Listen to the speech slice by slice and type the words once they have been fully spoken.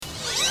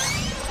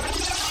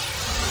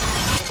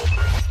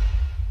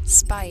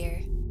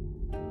inspire.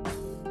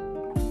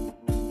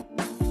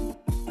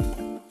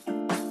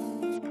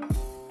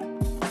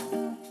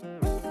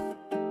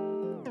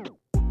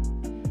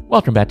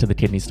 Welcome back to the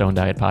Kidney Stone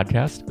Diet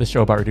Podcast, the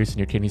show about reducing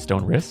your kidney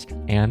stone risk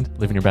and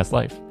living your best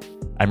life.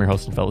 I'm your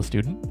host and fellow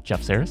student,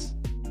 Jeff Saris.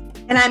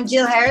 And I'm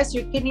Jill Harris,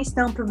 your kidney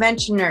stone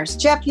prevention nurse.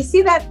 Jeff, you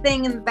see that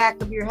thing in the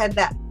back of your head,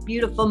 that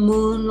beautiful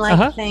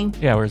moon-like thing?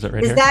 Yeah, where is it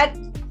right here?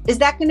 Is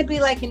that going to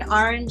be like an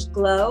orange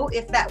glow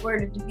if that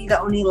were to be the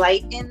only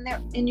light in there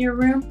in your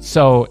room?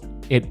 So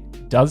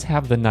it does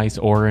have the nice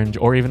orange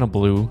or even a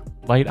blue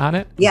light on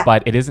it,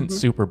 but it isn't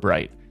super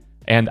bright.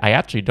 And I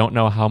actually don't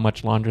know how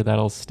much longer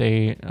that'll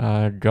stay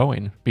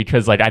going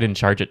because I didn't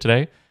charge it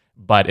today,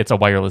 but it's a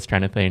wireless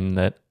kind of thing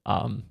that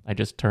I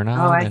just turn on.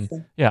 I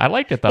see. Yeah, I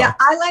liked it though. Yeah,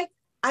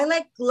 I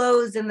like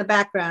glows in the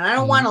background. I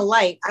don't want a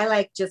light.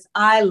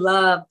 I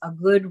love a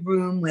good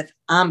room with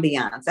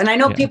ambiance. And I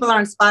know people are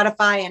on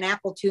Spotify and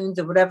Apple Tunes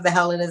or whatever the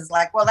hell it is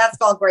like, well, that's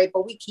all great,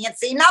 but we can't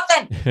see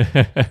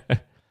nothing.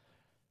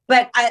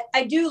 But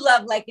I do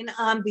love like an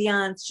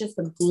ambiance, just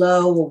a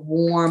glow, a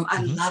warm.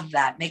 I love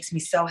that. Makes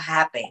me so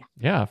happy.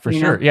 Yeah, for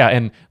sure. Yeah,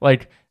 and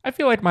I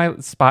feel like my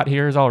spot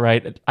here is all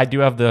right. I do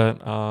have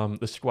the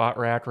squat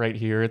rack right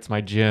here. It's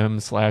my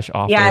gym /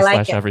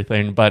 office /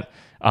 everything. But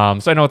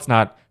so I know it's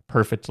not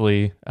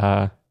perfectly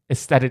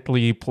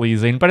aesthetically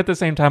pleasing, but at the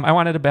same time, I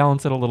wanted to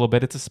balance it a little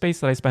bit. It's a space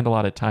that I spend a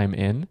lot of time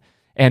in.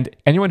 And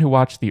anyone who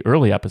watched the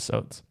early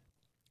episodes,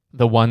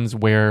 the ones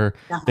where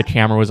the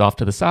camera was off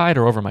to the side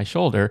or over my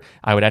shoulder,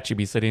 I would actually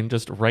be sitting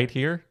just right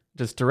here,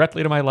 just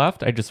directly to my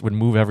left. I just would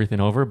move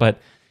everything over, but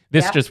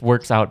this just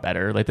works out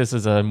better. Like this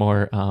is a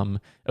more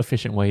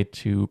efficient way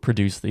to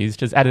produce these.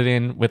 Just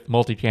editing with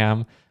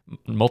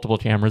multiple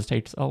cameras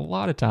takes a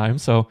lot of time.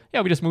 So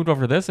yeah, we just moved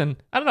over to this and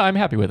I don't know, I'm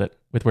happy with it,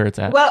 with where it's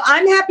at. Well,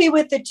 I'm happy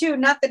with it too.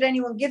 Not that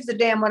anyone gives a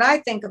damn what I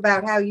think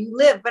about how you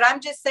live, but I'm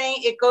just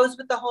saying it goes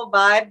with the whole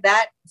vibe.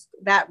 That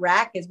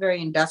rack is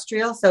very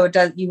industrial. So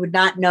you would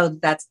not know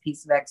that that's a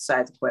piece of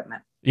exercise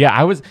equipment. Yeah,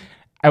 I was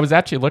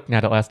actually looking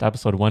at it last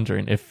episode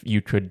wondering if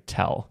you could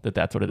tell that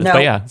that's what it is. No,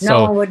 but yeah,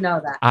 no one would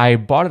know that. I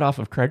bought it off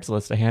of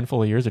Craigslist a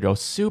handful of years ago.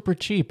 Super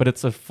cheap, but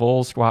it's a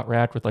full squat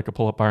rack with like a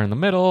pull-up bar in the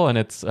middle, and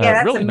it's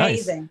that's really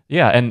amazing. Nice.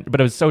 Yeah, but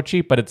it was so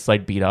cheap, but it's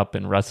like beat up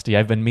and rusty.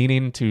 I've been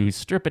meaning to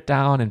strip it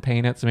down and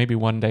paint it, so maybe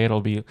one day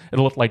it'll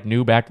look like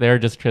new back there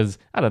just because,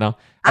 I don't know.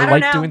 I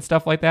like doing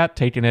stuff like that,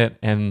 taking it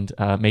and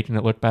making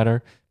it look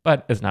better.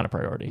 But it's not a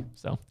priority,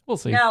 so we'll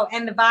see. No,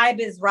 and the vibe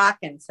is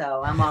rocking,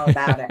 so I'm all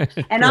about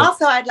it. And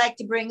also, I'd like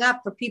to bring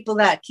up for people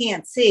that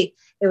can't see,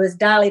 it was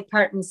Dolly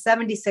Parton's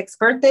 76th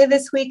birthday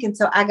this week, and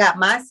so I got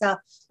myself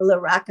a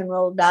little rock and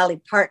roll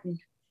Dolly Parton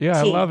tea,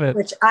 I love it.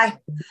 Which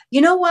you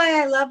know why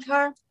I love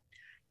her?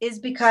 Is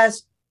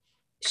because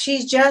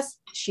she's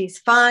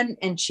fun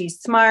and she's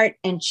smart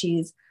and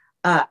she's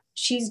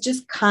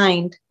just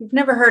kind. You've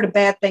never heard a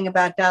bad thing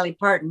about Dolly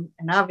Parton.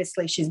 And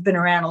obviously she's been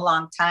around a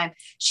long time.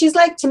 She's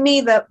like, to me,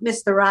 the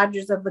Mr.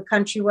 Rogers of the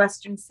country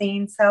western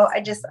scene. So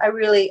I just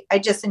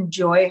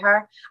enjoy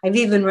her. I've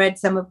even read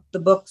some of the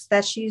books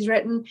that she's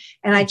written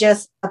and I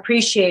just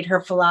appreciate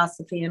her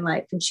philosophy in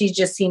life. And she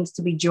just seems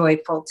to be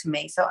joyful to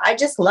me. So I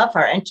just love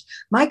her. And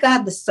my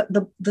God,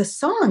 the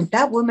song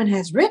that woman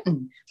has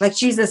written, like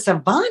she's a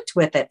savant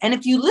with it. And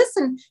if you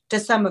listen to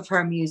some of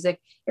her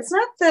music, it's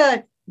not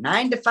the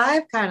 9 to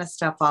 5 kind of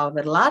stuff, all of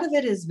it. A lot of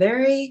it is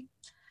very,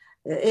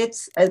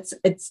 it's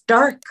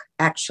dark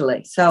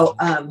actually. So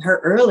her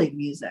early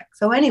music.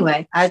 So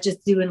anyway, I was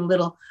just doing a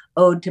little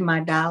ode to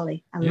my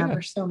Dolly. I love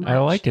her so much. I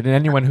like it. And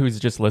anyone who's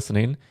just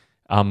listening,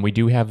 we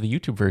do have the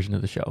YouTube version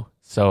of the show.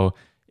 So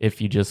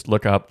if you just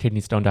look up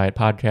Kidney Stone Diet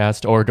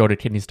Podcast or go to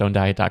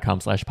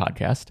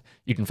kidneystonediet.com/podcast,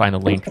 you can find a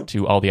link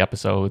to all the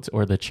episodes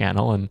or the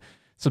channel and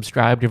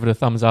subscribe, give it a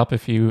thumbs up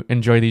if you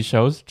enjoy these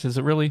shows, because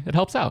it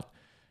helps out.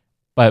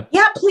 But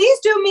yeah, please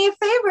do me a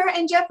favor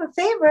and Jeff a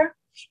favor.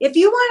 If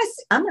you want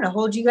to, I'm going to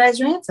hold you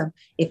guys ransom.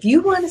 If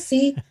you want to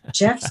see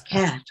Jeff's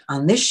cat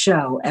on this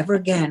show ever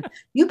again,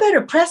 you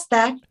better press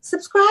that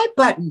subscribe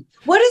button.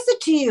 What is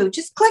it to you?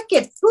 Just click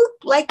it,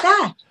 boop, like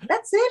that.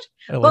 That's it.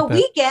 But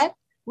we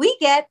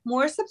get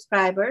more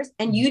subscribers,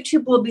 and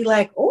YouTube will be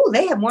like, oh,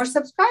 they have more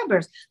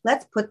subscribers.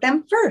 Let's put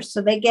them first,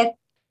 so they get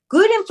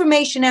good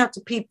information out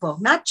to people,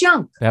 not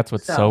junk. That's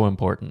what's so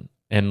important.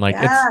 And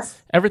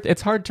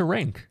it's hard to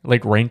rank.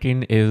 Like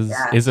ranking is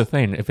a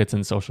thing. If it's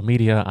in social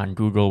media, on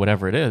Google,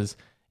 whatever it is,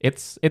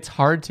 it's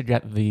hard to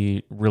get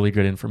the really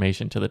good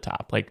information to the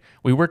top. Like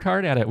we work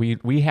hard at it.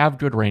 We have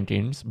good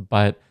rankings,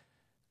 but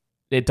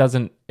it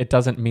doesn't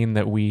mean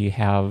that we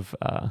have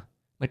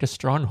like a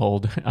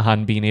stronghold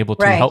on being able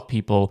to help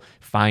people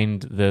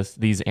find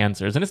these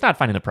answers. And it's not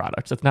finding the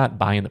products. It's not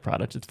buying the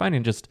products. It's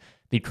finding just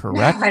the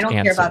correct answers. I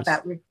don't care about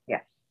that. Yeah.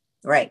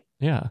 Right.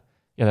 Yeah.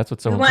 Yeah, that's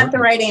what's so important. We want the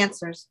right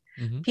answers.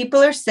 Mm-hmm.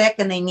 People are sick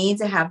and they need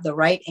to have the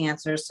right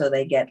answers so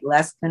they get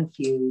less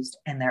confused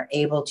and they're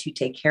able to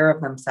take care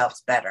of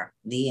themselves better.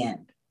 The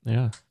end.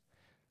 Yeah.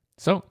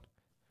 So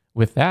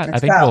with that, I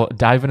think we'll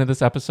dive into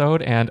this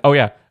episode. And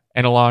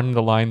and along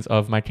the lines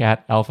of my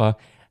cat, Alpha,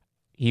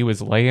 he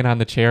was laying on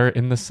the chair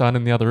in the sun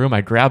in the other room.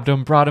 I grabbed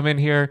him, brought him in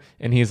here,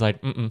 and he's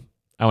like,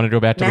 I want to go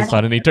back to the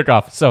sun, and he took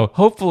off. So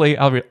hopefully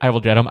I will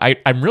get him.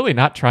 I'm really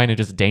not trying to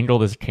just dangle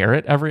this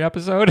carrot every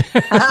episode.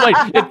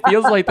 Like, it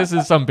feels like this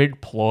is some big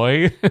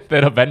ploy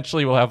that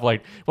eventually we'll have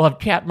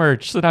cat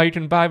merch, so now you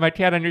can buy my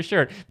cat on your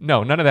shirt.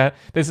 No, none of that.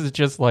 This is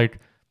just like,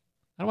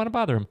 I don't want to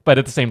bother him. But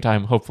at the same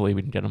time, hopefully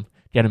we can get him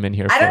in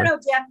here. I don't know,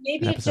 Jeff.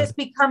 Maybe it just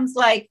becomes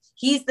like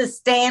he's the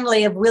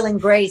Stanley of Will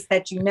and Grace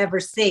that you never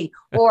see,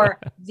 or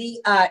the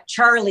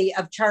Charlie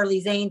of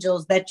Charlie's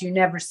Angels that you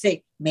never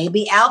see.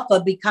 Maybe Alpha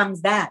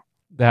becomes that.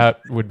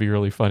 That would be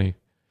really funny.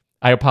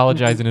 I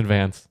apologize in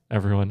advance,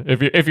 everyone,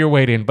 if you're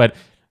waiting. But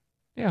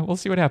yeah, we'll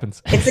see what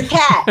happens. It's a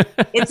cat.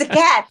 It's a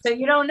cat. So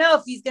you don't know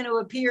if he's going to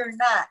appear or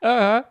not.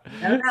 I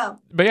don't know.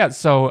 But yeah,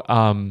 so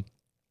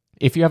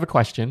if you have a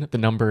question, the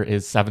number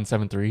is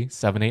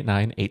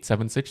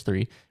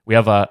 773-789-8763. We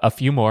have a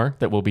few more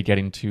that we'll be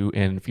getting to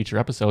in future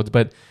episodes,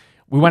 but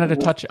we wanted to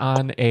touch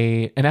on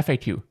an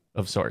FAQ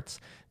of sorts.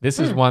 This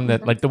is one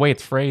that, like, the way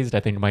it's phrased, I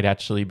think might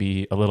actually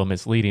be a little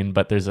misleading,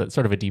 but there's a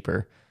sort of a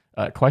deeper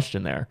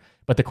question there.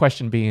 But the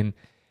question being,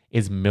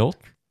 is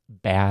milk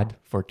bad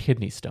for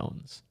kidney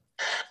stones?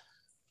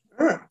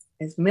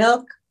 Is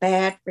milk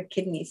bad for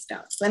kidney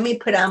stones? Let me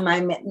put on my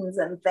mittens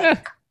and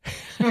think.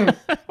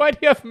 Why do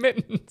you have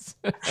mittens?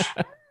 I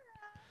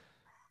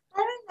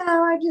don't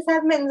know. I just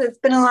have mittens. It's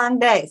been a long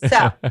day.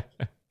 So,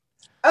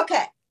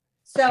 okay.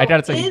 So I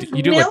gotta say,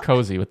 you do look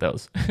cozy with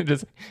those.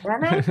 Just,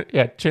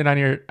 yeah, chin on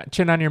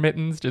your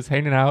mittens, just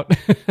hanging out.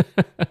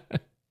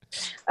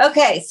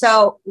 Okay,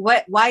 so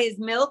why is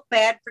milk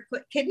bad for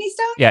kidney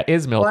stones? Yeah,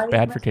 is milk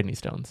bad for kidney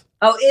stones?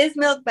 Oh, is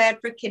milk bad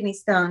for kidney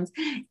stones?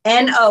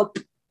 Nope.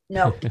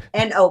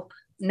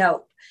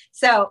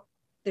 So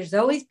there's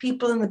always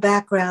people in the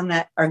background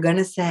that are going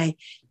to say,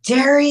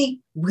 dairy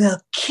will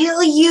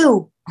kill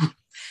you.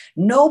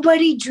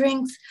 Nobody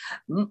drinks,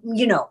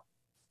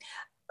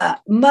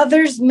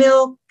 mother's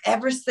milk,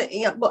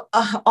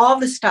 all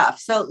the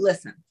stuff. So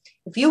listen.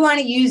 If you want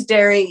to use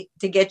dairy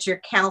to get your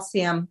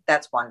calcium,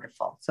 that's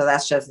wonderful. So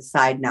that's just a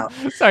side note.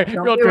 Sorry,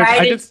 real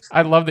quick.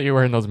 I love that you're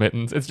wearing those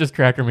mittens. It's just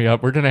cracking me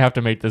up. We're going to have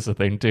to make this a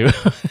thing too.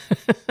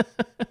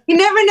 You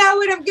never know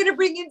what I'm going to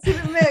bring into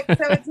the mix.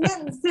 So it's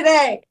mittens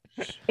today.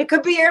 It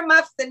could be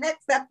earmuffs the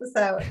next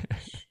episode.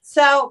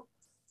 So,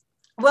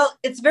 well,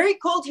 it's very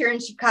cold here in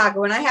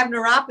Chicago and I have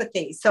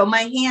neuropathy. So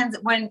my hands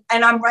and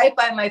I'm right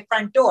by my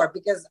front door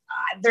because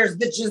there's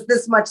just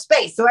this much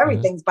space. So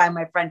everything's by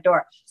my front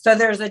door. So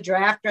there's a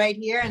draft right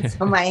here. And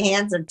so my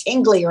hands are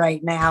tingly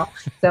right now.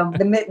 So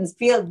the mittens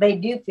they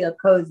do feel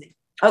cozy.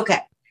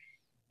 Okay.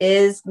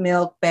 Is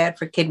milk bad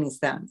for kidney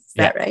stones? Is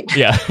that right?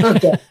 Yeah.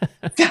 Okay.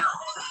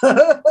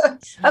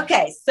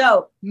 Okay.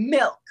 So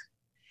milk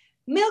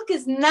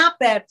is not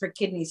bad for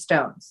kidney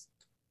stones.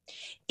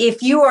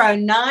 If you are a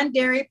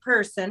non-dairy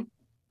person,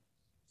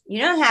 you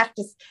don't have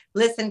to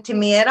listen to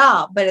me at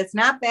all, but it's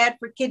not bad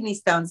for kidney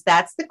stones.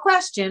 That's the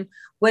question.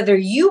 Whether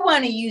you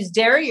want to use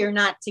dairy or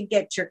not to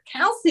get your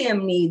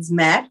calcium needs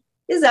met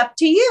is up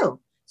to you.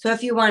 So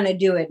if you want to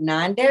do it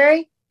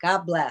non-dairy,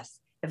 God bless.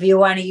 If you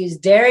want to use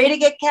dairy to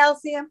get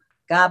calcium,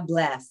 God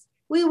bless.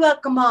 We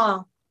welcome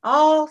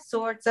all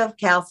sorts of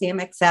calcium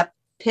except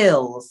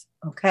pills.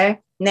 Okay.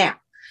 Now,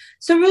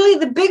 so really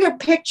the bigger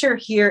picture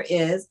here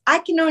is I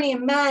can only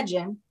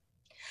imagine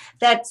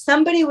that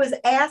somebody was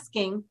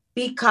asking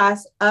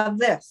because of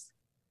this.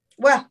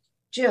 Well,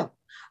 Jill,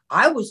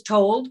 I was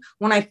told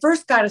when I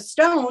first got a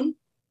stone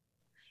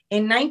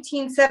in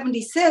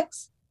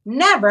 1976,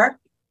 never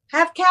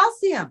have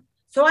calcium.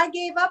 So I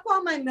gave up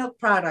all my milk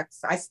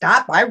products. I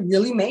stopped. I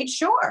really made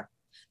sure.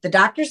 The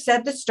doctor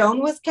said the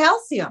stone was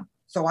calcium.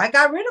 So I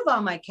got rid of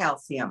all my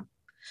calcium.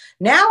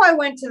 Now I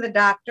went to the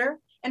doctor.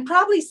 And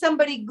probably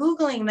somebody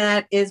Googling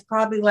that is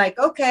probably like,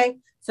 okay,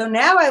 so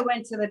now I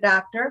went to the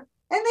doctor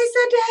and they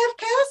said to have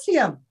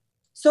calcium.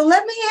 So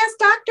let me ask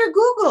Dr.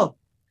 Google,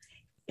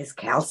 is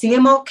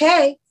calcium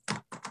okay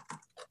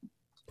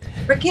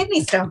for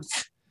kidney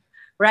stones,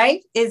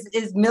 right?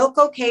 Is milk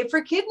okay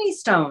for kidney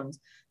stones?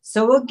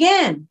 So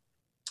again,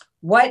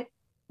 what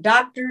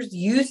doctors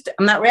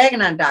I'm not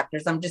ragging on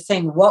doctors. I'm just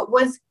saying what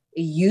was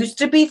used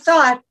to be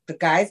thought, the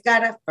guys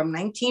got it from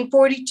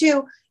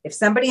 1942. If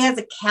somebody has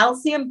a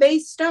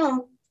calcium-based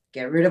stone,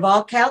 get rid of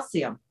all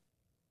calcium.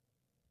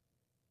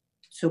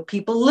 So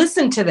people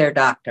listen to their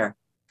doctor.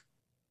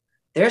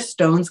 Their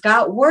stones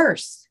got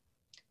worse.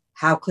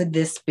 How could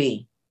this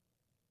be?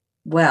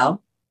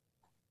 Well,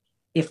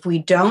 if we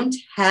don't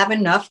have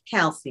enough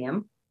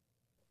calcium,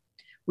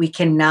 we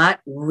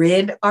cannot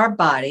rid our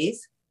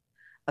bodies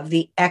of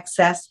the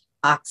excess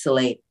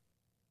oxalate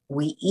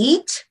we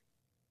eat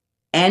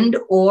and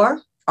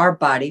or our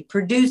body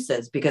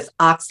produces, because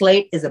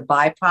oxalate is a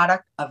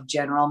byproduct of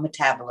general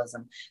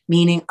metabolism,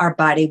 meaning our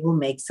body will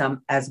make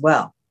some as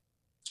well.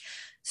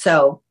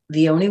 So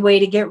the only way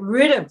to get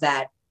rid of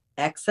that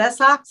excess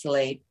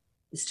oxalate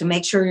is to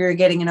make sure you're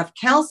getting enough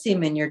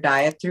calcium in your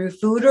diet through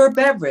food or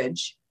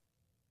beverage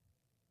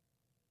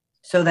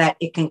so that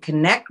it can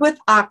connect with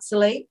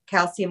oxalate.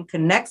 Calcium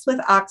connects with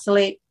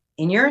oxalate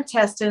in your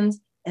intestines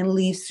and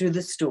leaves through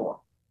the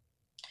stool.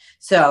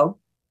 So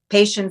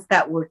patients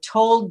that were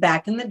told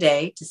back in the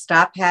day to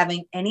stop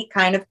having any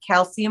kind of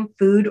calcium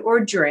food or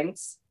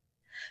drinks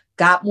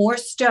got more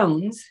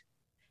stones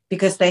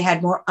because they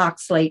had more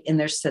oxalate in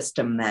their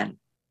system then.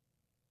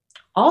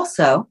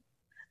 Also,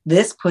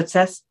 this puts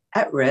us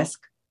at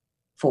risk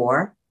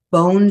for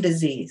bone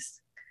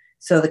disease.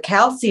 So the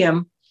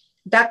calcium,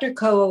 Dr.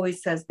 Koh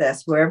always says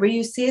this, wherever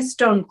you see a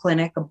stone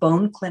clinic, a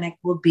bone clinic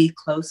will be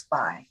close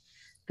by.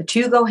 The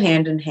two go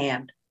hand in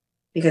hand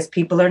because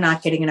people are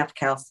not getting enough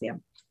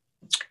calcium.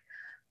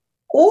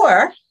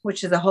 Or,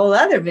 which is a whole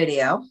other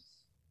video,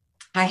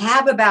 I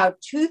have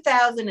about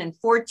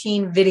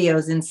 2014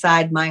 videos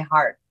inside my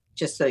heart,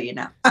 just so you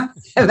know.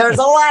 There's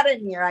a lot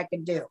in here I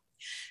can do.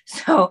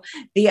 So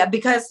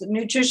because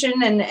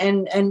nutrition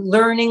and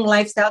learning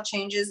lifestyle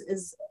changes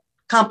is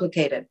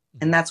complicated.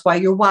 And that's why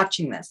you're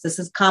watching this. This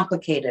is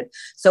complicated.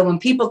 So when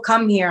people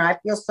come here, I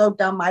feel so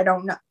dumb. I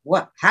don't know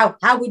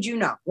how would you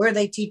know? Where are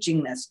they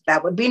teaching this?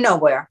 That would be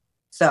nowhere.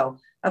 So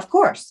of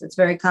course it's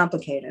very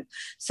complicated.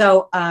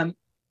 So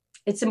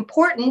it's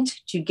important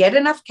to get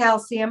enough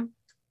calcium,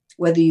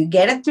 whether you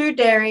get it through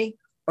dairy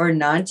or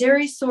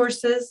non-dairy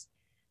sources.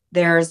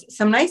 There's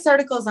some nice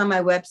articles on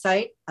my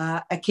website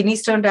at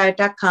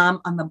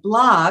kidneystonediet.com. On the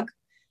blog,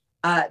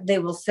 they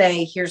will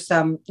say, here's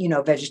some,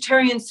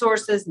 vegetarian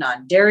sources,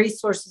 non-dairy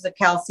sources of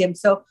calcium.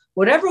 So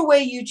whatever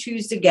way you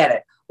choose to get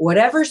it,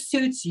 whatever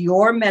suits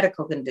your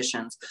medical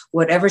conditions,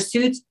 whatever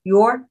suits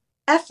your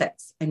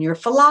ethics and your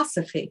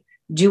philosophy,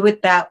 do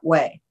it that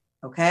way.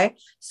 Okay.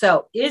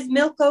 So is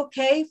milk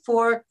okay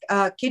for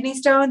kidney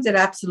stones? It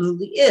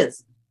absolutely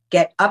is.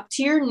 Get up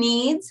to your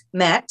needs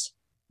met,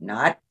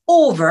 not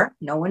over.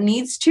 No one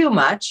needs too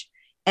much.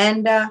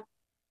 And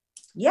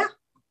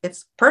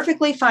it's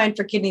perfectly fine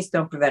for kidney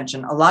stone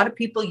prevention. A lot of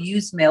people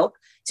use milk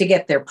to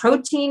get their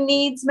protein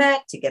needs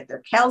met, to get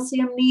their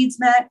calcium needs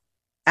met.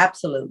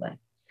 Absolutely.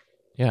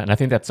 Yeah. And I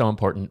think that's so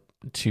important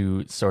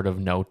to sort of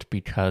note,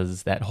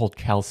 because that whole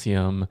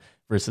calcium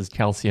versus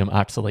calcium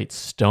oxalate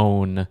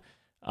stone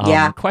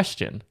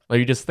question. Like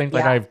you just think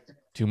like I have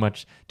too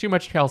much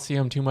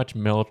calcium, too much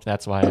milk.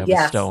 That's why I have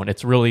a stone.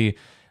 It's really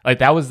like,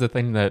 that was the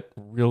thing that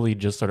really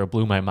just sort of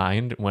blew my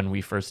mind when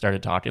we first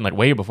started talking, like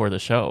way before the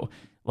show.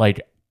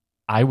 Like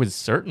I was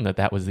certain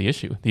that was the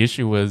issue. The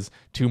issue was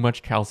too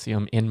much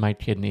calcium in my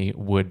kidney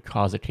would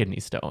cause a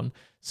kidney stone.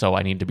 So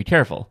I need to be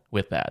careful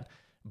with that.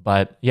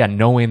 But yeah,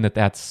 knowing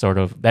it's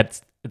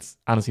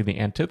honestly the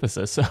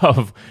antithesis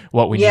of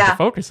what we need to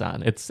focus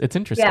on. It's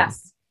interesting.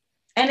 Yes.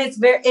 And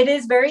it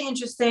is very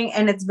interesting,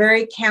 and it's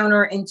very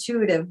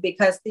counterintuitive,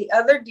 because the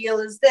other deal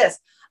is this.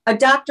 A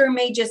doctor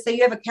may just say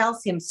you have a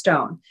calcium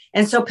stone.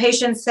 And so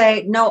patients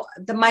say, no,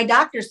 my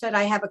doctor said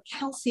I have a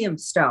calcium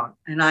stone.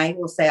 And I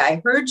will say,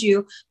 I heard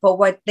you, but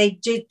what they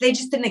just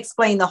didn't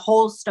explain the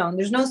whole stone.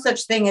 There's no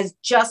such thing as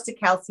just a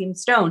calcium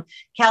stone.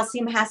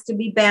 Calcium has to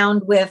be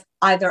bound with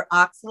either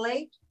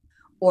oxalate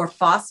or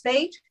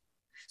phosphate.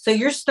 So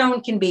your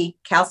stone can be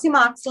calcium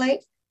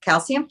oxalate,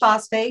 calcium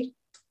phosphate,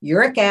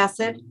 uric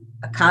acid,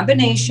 a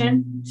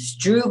combination,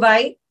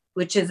 struvite,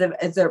 which is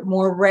a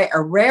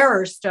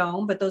rarer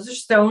stone, but those are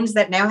stones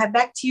that now have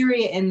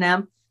bacteria in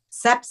them.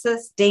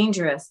 Sepsis,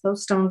 dangerous.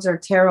 Those stones are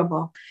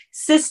terrible.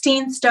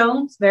 Cystine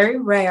stones, very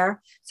rare.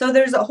 So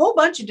there's a whole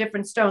bunch of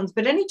different stones,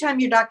 but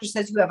anytime your doctor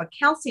says you have a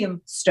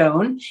calcium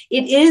stone,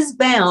 it is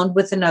bound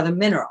with another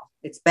mineral.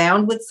 It's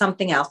bound with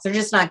something else. They're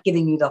just not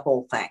giving you the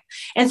whole thing.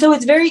 And so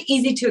it's very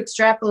easy to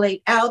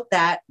extrapolate out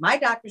that my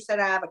doctor said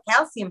I have a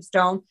calcium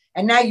stone,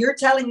 and now you're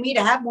telling me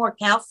to have more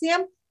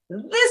calcium?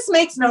 This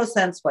makes no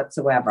sense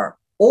whatsoever.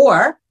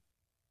 Or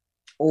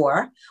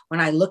when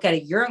I look at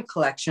a urine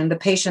collection, the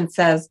patient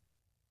says,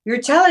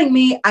 you're telling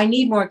me I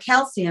need more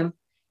calcium,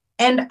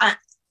 and I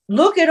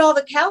look at all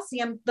the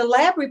calcium. The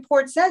lab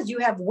report says you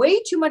have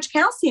way too much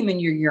calcium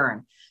in your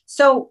urine.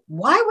 So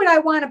why would I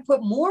want to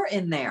put more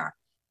in there?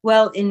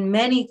 Well, in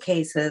many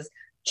cases,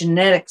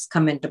 genetics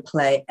come into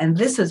play. And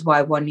this is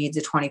why one needs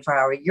a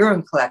 24-hour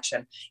urine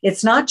collection.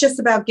 It's not just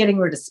about getting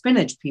rid of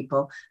spinach,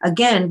 people.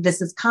 Again,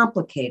 this is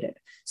complicated.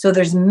 So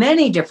there's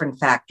many different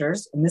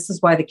factors. And this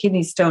is why the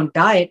kidney stone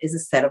diet is a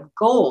set of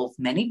goals,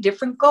 many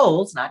different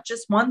goals, not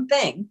just one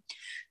thing,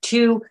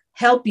 to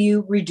help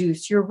you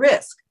reduce your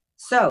risk.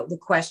 So the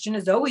question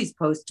is always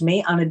posed to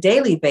me on a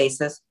daily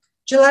basis,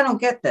 Jill, I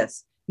don't get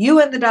this. You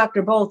and the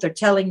doctor both are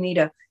telling me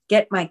to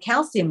get my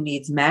calcium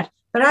needs met,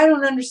 but I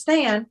don't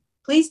understand.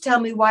 Please tell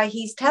me why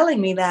he's telling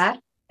me that.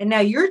 And now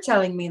you're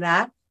telling me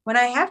that when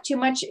I have too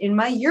much in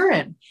my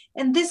urine.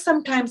 And this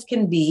sometimes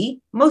can be,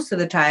 most of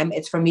the time,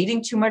 it's from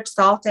eating too much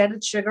salt,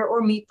 added sugar,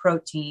 or meat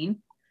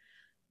protein.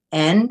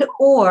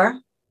 Or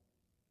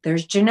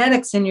there's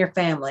genetics in your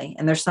family.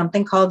 And there's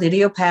something called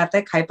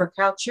idiopathic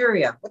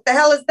hypercalciuria. What the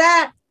hell is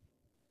that?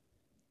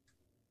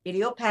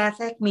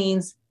 Idiopathic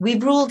means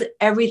we've ruled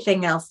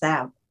everything else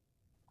out.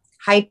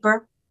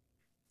 Hyper,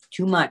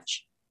 too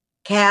much.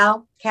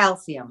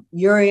 Calcium,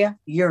 urea,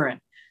 urine.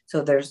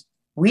 So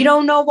we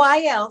don't know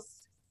why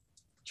else,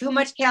 too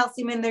much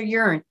calcium in their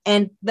urine.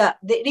 And the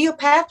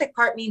idiopathic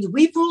part means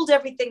we've ruled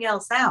everything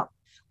else out.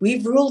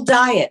 We've ruled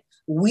diet.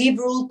 We've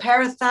ruled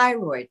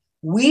parathyroid.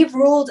 We've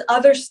ruled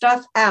other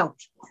stuff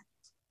out.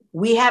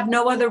 We have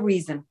no other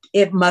reason.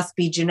 It must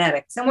be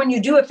genetics. And when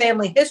you do a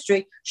family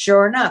history,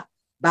 sure enough,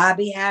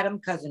 Bobby had them,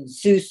 cousin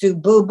Susu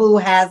Boo Boo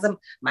has them,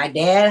 my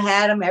dad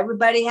had them,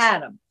 everybody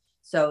had them.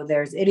 So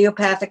there's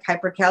idiopathic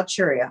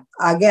hypercalciuria.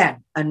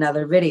 Again,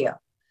 another video.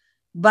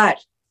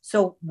 But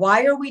so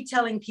why are we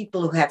telling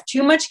people who have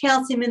too much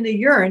calcium in the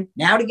urine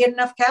now to get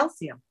enough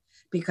calcium?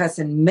 Because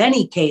in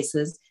many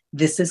cases,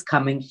 this is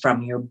coming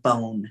from your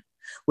bone.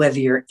 Whether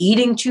you're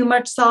eating too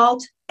much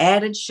salt,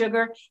 added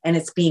sugar, and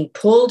it's being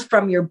pulled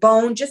from your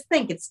bone, just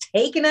think it's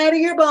taken out of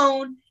your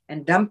bone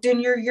and dumped in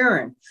your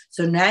urine.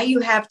 So now you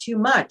have too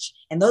much.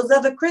 And those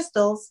other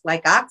crystals,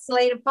 like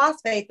oxalate and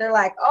phosphate, they're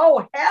like,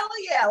 oh, hell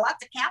yeah,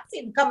 lots of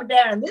calcium coming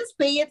down in this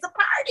pee. It's a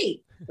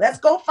party. Let's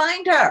go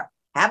find her.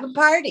 Have a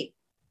party.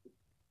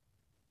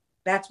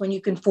 That's when you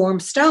can form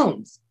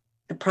stones.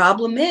 The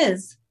problem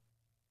is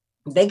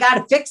they got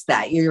to fix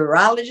that. Your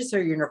urologist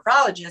or your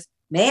nephrologist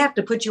may have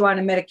to put you on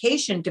a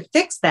medication to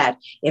fix that.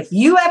 If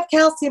you have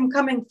calcium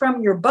coming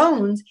from your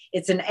bones,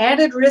 it's an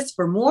added risk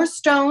for more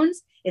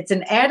stones. It's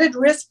an added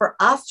risk for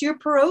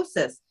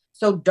osteoporosis.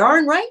 So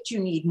darn right you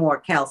need more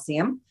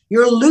calcium.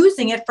 You're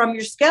losing it from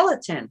your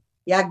skeleton.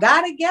 You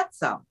got to get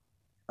some.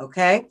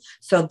 Okay?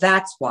 So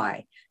that's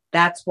why.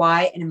 That's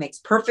why. And it makes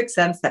perfect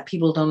sense that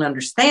people don't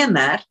understand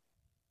that.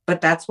 But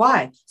that's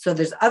why. So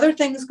there's other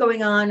things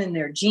going on in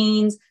their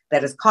genes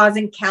that is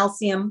causing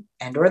calcium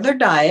and or their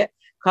diet,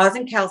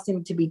 causing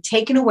calcium to be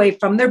taken away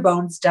from their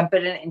bones, dump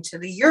it into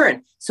the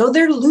urine. So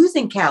they're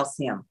losing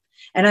calcium.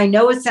 And I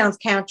know it sounds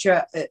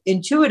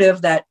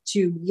counterintuitive that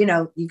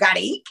you got to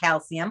eat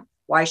calcium.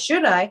 Why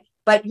should I?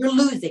 But you're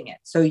losing it.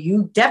 So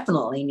you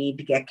definitely need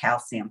to get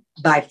calcium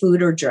by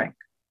food or drink.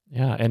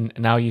 Yeah. And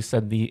now you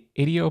said the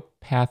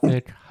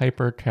idiopathic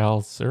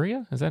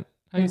hypercalciuria. Is that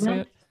how you say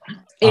it?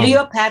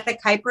 Idiopathic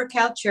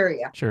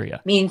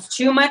hypercalciuria means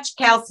too much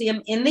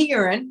calcium in the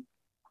urine.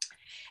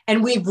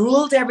 And we've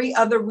ruled every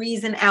other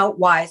reason out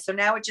why. So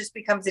now it just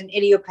becomes an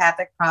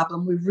idiopathic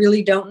problem. We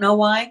really don't know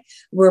why.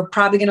 We're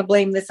probably going to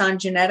blame this on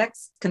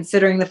genetics,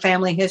 considering the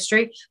family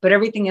history, but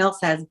everything else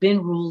has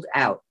been ruled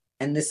out.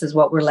 And this is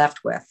what we're left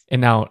with. And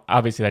now,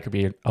 obviously, that could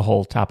be a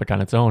whole topic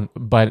on its own,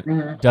 but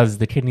does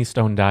the kidney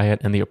stone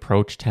diet and the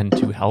approach tend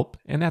to help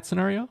in that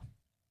scenario?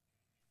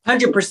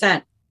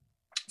 100%.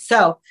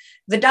 So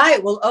the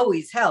diet will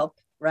always help,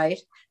 right?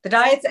 The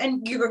diets,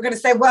 and you're going to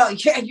say, well,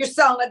 yeah, you're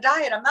selling a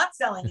diet. I'm not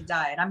selling a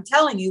diet. I'm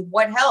telling you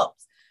what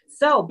helps.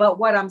 So, but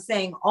what I'm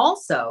saying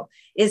also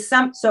is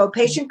so a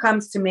patient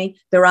comes to me,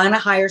 they're on a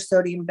higher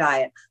sodium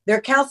diet.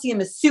 Their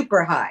calcium is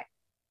super high.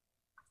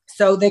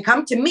 So they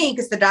come to me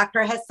because the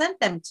doctor has sent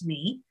them to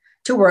me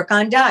to work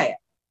on diet.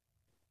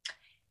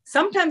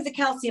 Sometimes the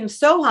calcium's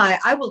so high,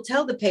 I will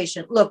tell the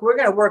patient, look, we're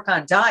going to work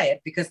on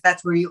diet because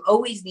that's where you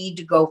always need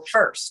to go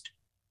first.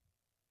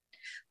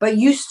 But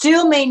you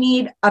still may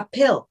need a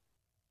pill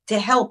to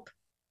help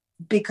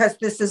because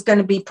this is going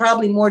to be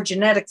probably more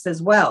genetics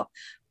as well.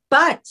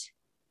 But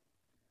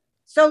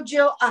so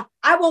Jill,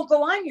 I won't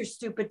go on your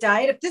stupid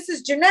diet. If this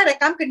is genetic,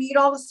 I'm going to eat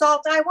all the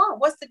salt I want.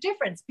 What's the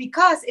difference?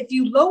 Because if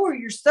you lower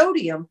your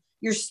sodium,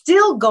 you're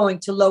still going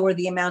to lower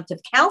the amount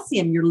of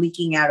calcium you're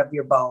leaking out of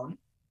your bone.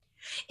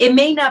 It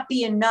may not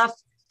be enough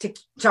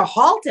to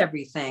halt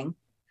everything,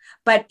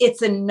 but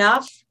it's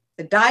enough.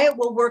 The diet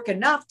will work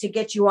enough to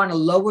get you on a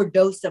lower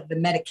dose of the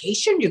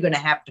medication you're going to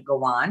have to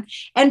go on.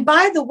 And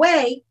by the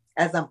way,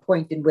 as I'm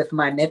pointing with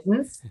my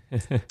mittens,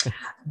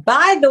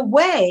 by the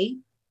way,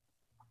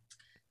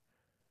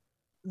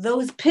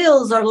 those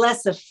pills are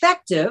less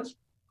effective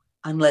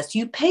unless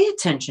you pay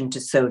attention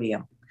to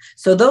sodium.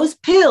 So those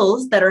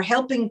pills that are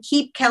helping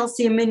keep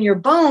calcium in your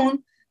bone,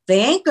 they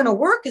ain't going to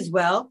work as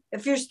well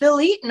if you're still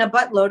eating a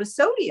buttload of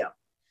sodium.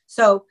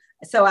 So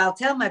I'll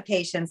tell my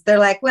patients, they're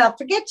like, well,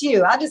 forget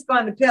you. I'll just go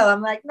on the pill.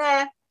 I'm like,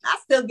 nah, I'll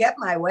still get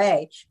my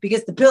way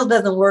because the pill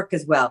doesn't work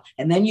as well.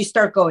 And then you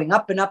start going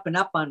up and up and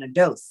up on a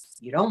dose.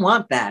 You don't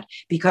want that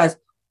because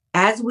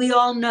as we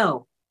all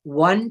know,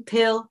 one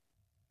pill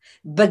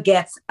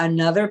begets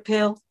another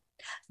pill,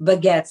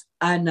 begets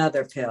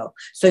another pill.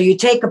 So you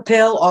take a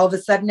pill, all of a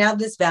sudden now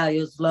this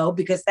value is low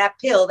because that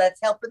pill that's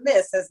helping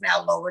this has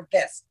now lowered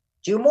this.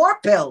 2 more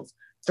pills,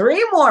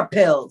 3 more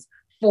pills,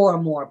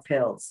 4 more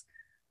pills.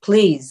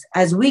 Please,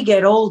 as we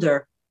get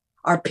older,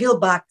 our pill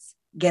box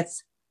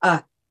gets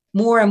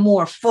more and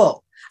more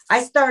full.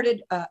 I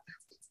started,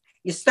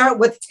 you start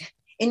with,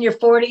 in your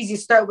 40s, you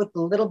start with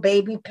the little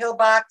baby pill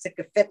box. It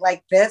could fit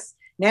like this.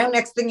 Now,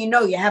 next thing you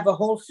know, you have a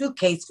whole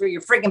suitcase for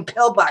your friggin'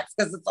 pill box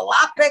because it's a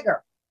lot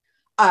bigger.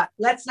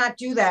 Let's not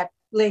do that,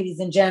 ladies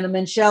and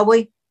gentlemen, shall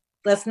we?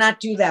 Let's not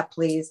do that,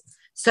 please.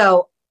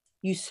 So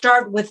you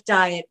start with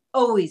diet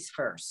always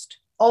first.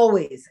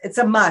 Always. It's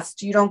a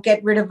must. You don't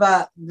get rid of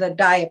the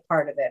diet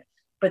part of it.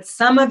 But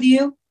some of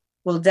you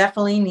will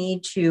definitely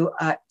need to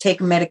take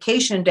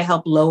medication to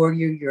help lower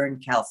your urine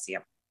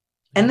calcium.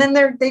 And then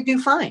they do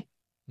fine.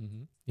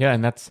 Mm-hmm. Yeah,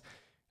 and that's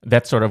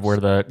sort of where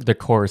the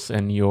course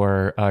and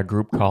your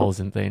group calls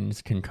and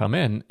things can come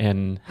in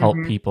and help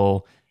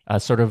people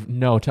sort of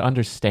know, to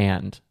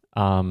understand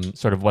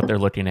sort of what they're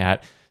looking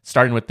at,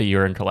 starting with the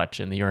urine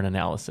collection, the urine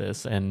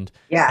analysis, and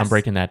I'm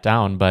breaking that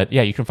down. But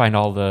yeah, you can find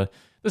all the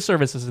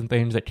services and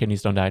things at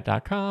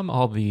kidneystonediet.com,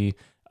 all the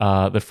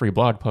free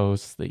blog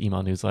posts, the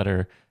email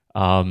newsletter.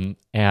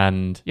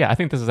 And yeah, I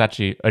think this is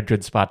actually a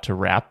good spot to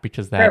wrap,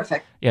 because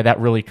that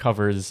really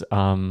covers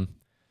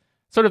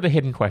sort of the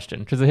hidden question,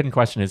 because the hidden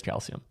question is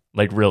calcium.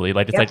 Like really,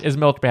 like it's like, is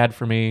milk bad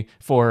for me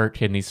for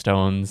kidney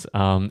stones?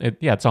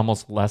 It's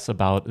almost less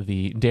about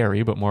the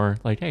dairy, but more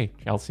like, hey,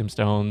 calcium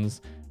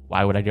stones,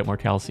 why would I get more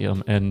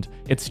calcium? And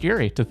it's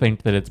scary to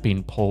think that it's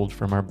being pulled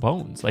from our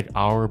bones. Like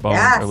our bones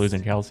are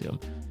losing calcium.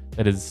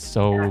 That is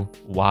so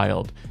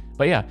wild.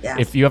 But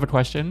if you have a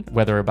question,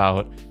 whether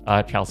about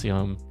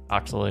calcium,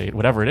 oxalate,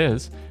 whatever it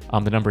is,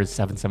 the number is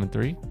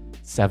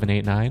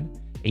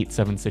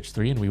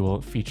 773-789-8763, and we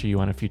will feature you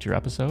on a future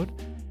episode.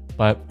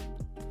 But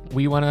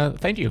we want to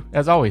thank you,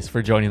 as always,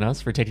 for joining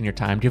us, for taking your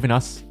time, giving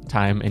us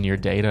time in your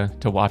day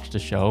to watch the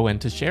show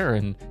and to share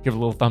and give a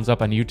little thumbs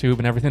up on YouTube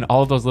and everything.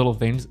 All of those little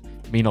things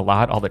mean a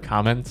lot, all the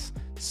comments.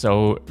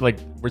 So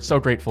we're so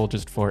grateful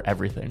just for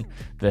everything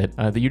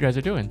that you guys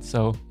are doing.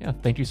 So yeah,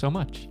 thank you so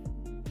much.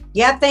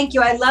 Yeah, thank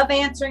you. I love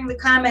answering the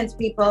comments,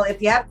 people.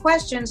 If you have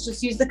questions,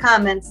 just use the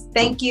comments.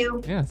 Thank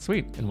you. Yeah,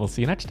 sweet. And we'll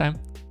see you next time.